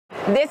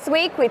This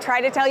week, we try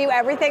to tell you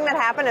everything that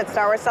happened at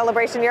Star Wars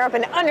Celebration Europe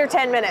in under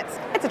 10 minutes.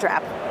 It's a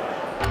trap.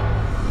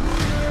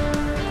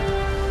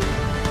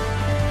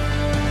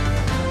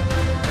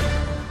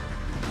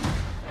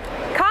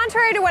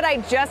 Contrary to what I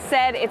just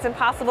said, it's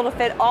impossible to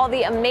fit all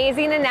the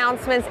amazing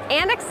announcements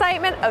and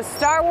excitement of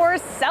Star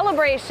Wars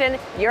Celebration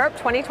Europe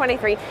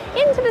 2023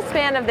 into the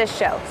span of this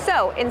show.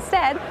 So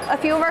instead, a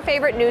few of our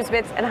favorite news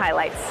bits and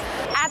highlights.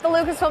 At the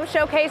Lucasfilm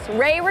Showcase,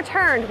 Rey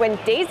returned when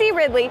Daisy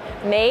Ridley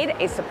made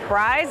a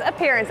surprise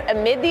appearance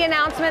amid the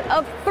announcement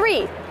of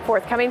 3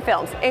 forthcoming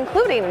films,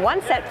 including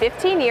one set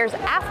 15 years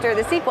after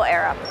the sequel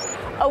era.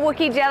 A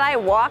Wookiee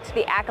Jedi walked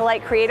the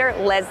Acolyte creator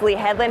Leslie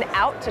Headland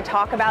out to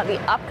talk about the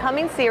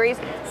upcoming series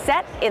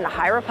set in the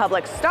High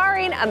Republic,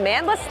 starring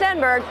Amandla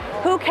Stenberg,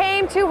 who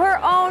came to her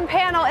own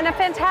panel in a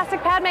fantastic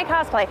Padme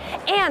cosplay.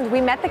 And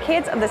we met the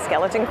kids of the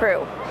Skeleton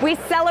Crew. We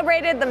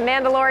celebrated The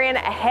Mandalorian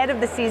ahead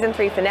of the Season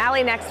 3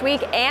 finale next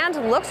week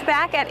and looked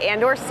back at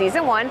Andor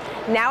Season 1,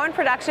 now in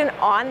production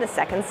on the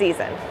 2nd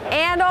season.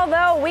 And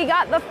although we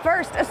got the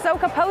first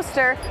Ahsoka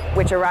poster,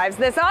 which arrives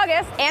this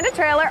August, and a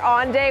trailer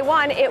on day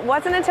 1, it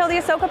wasn't until the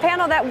Ahsoka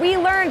panel that we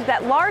learned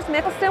that Lars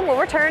Mikkelsen will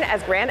return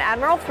as Grand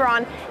Admiral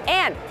Thrawn,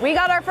 and we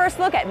got our first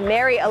look at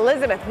Mary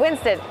Elizabeth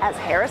Winstead as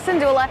Hera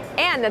Syndulla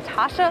and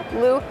Natasha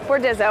Liu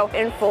Bordizzo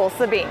in full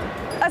Sabine.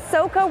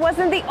 Ahsoka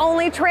wasn't the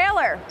only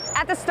trailer.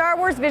 At the Star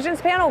Wars Visions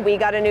panel, we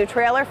got a new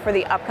trailer for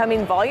the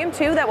upcoming Volume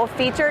 2 that will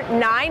feature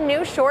 9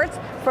 new shorts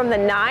from the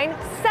 9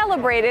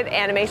 celebrated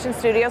animation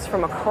studios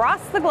from across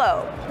the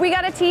globe. We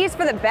got a tease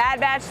for the Bad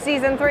Batch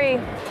Season 3,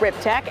 Rip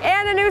Tech,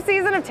 and a new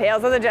season of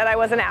Tales of the Jedi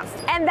was announced.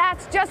 And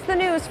that's just the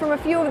news from a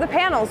few of the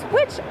panels,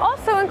 which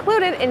also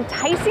included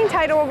enticing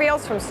title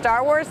reveals from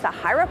Star Wars: The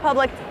High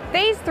Republic,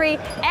 Phase 3,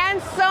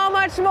 and so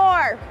much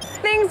more.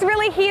 Things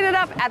really heated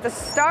up at the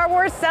Star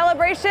Wars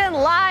Celebration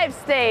live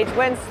stage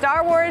when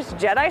Star Wars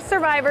Jedi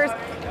Survivors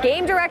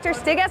game director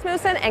Stig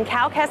Asmussen and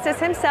Cal Kestis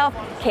himself,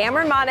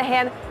 Cameron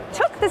Monaghan,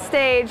 took the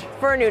stage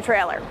for a new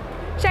trailer.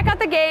 Check out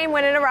the game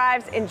when it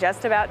arrives in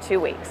just about 2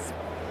 weeks.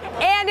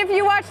 And if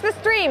you watched the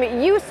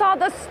stream, you saw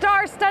the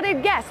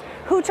star-studded guest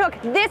who took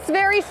this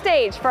very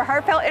stage for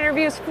heartfelt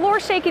interviews,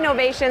 floor-shaking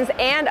ovations,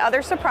 and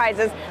other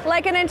surprises,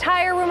 like an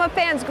entire room of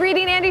fans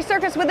greeting Andy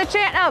Serkis with a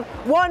chant of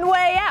 "One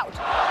Way Out."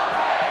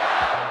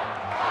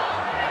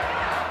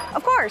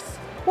 Of course,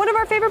 one of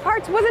our favorite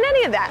parts wasn't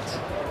any of that.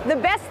 The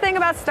best thing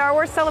about Star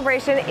Wars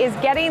Celebration is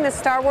getting the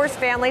Star Wars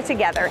family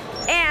together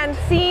and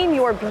seeing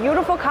your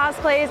beautiful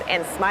cosplays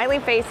and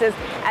smiling faces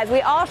as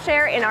we all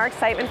share in our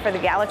excitement for the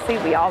galaxy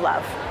we all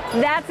love.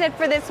 That's it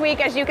for this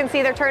week. As you can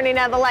see, they're turning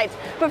out the lights.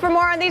 But for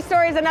more on these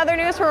stories and other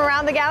news from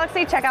around the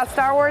galaxy, check out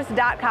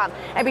StarWars.com.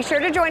 And be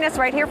sure to join us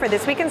right here for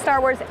This Week in Star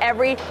Wars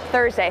every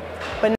Thursday. But